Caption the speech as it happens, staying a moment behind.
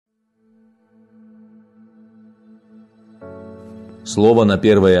Слово на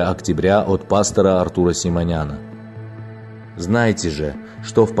 1 октября от пастора Артура Симоняна. «Знайте же,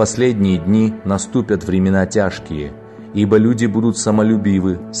 что в последние дни наступят времена тяжкие, ибо люди будут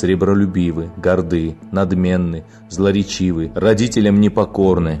самолюбивы, сребролюбивы, горды, надменны, злоречивы, родителям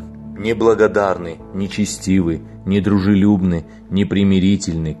непокорны, неблагодарны, нечестивы, недружелюбны,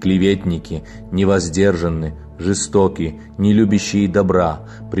 непримирительны, клеветники, невоздержанны, жестоки, не любящие добра,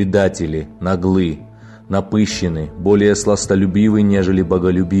 предатели, наглы, напыщены, более сластолюбивы, нежели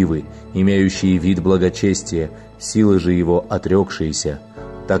боголюбивы, имеющие вид благочестия, силы же его отрекшиеся.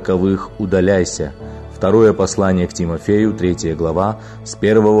 Таковых удаляйся». Второе послание к Тимофею, 3 глава, с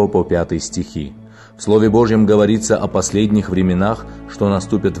 1 по 5 стихи. В Слове Божьем говорится о последних временах, что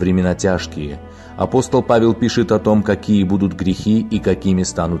наступят времена тяжкие. Апостол Павел пишет о том, какие будут грехи и какими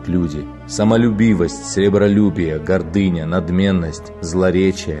станут люди. Самолюбивость, сребролюбие, гордыня, надменность,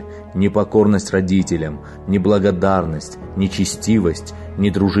 злоречие, непокорность родителям, неблагодарность, нечестивость,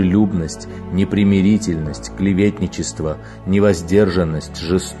 недружелюбность, непримирительность, клеветничество, невоздержанность,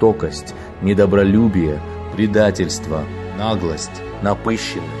 жестокость, недобролюбие, предательство, наглость,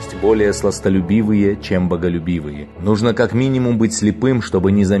 напыщенность, более сластолюбивые, чем боголюбивые. Нужно как минимум быть слепым,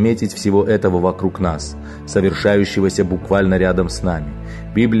 чтобы не заметить всего этого вокруг нас, совершающегося буквально рядом с нами.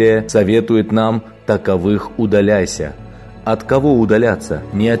 Библия советует нам «таковых удаляйся». От кого удаляться?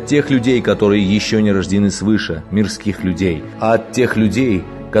 Не от тех людей, которые еще не рождены свыше, мирских людей, а от тех людей,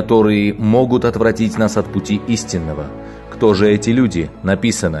 которые могут отвратить нас от пути истинного. Кто же эти люди?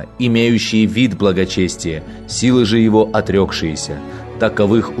 Написано: имеющие вид благочестия, силы же его отрекшиеся.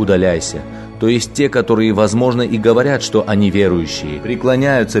 Таковых удаляйся. То есть те, которые, возможно, и говорят, что они верующие,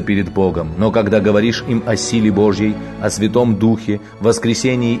 преклоняются перед Богом, но когда говоришь им о силе Божьей, о Святом Духе,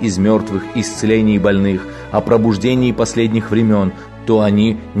 воскресении из мертвых, исцелении больных, о пробуждении последних времен, то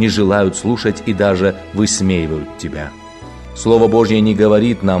они не желают слушать и даже высмеивают тебя. Слово Божье не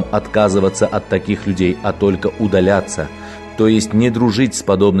говорит нам отказываться от таких людей, а только удаляться, то есть не дружить с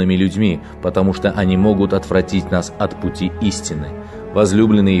подобными людьми, потому что они могут отвратить нас от пути истины.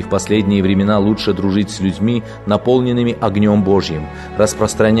 Возлюбленные, в последние времена лучше дружить с людьми, наполненными огнем Божьим,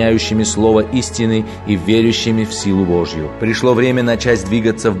 распространяющими слово истины и верящими в силу Божью. Пришло время начать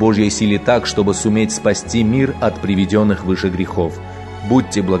двигаться в Божьей силе так, чтобы суметь спасти мир от приведенных выше грехов.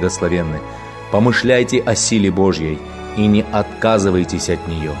 Будьте благословенны, помышляйте о силе Божьей и не отказывайтесь от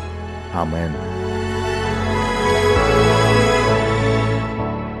нее. Аминь.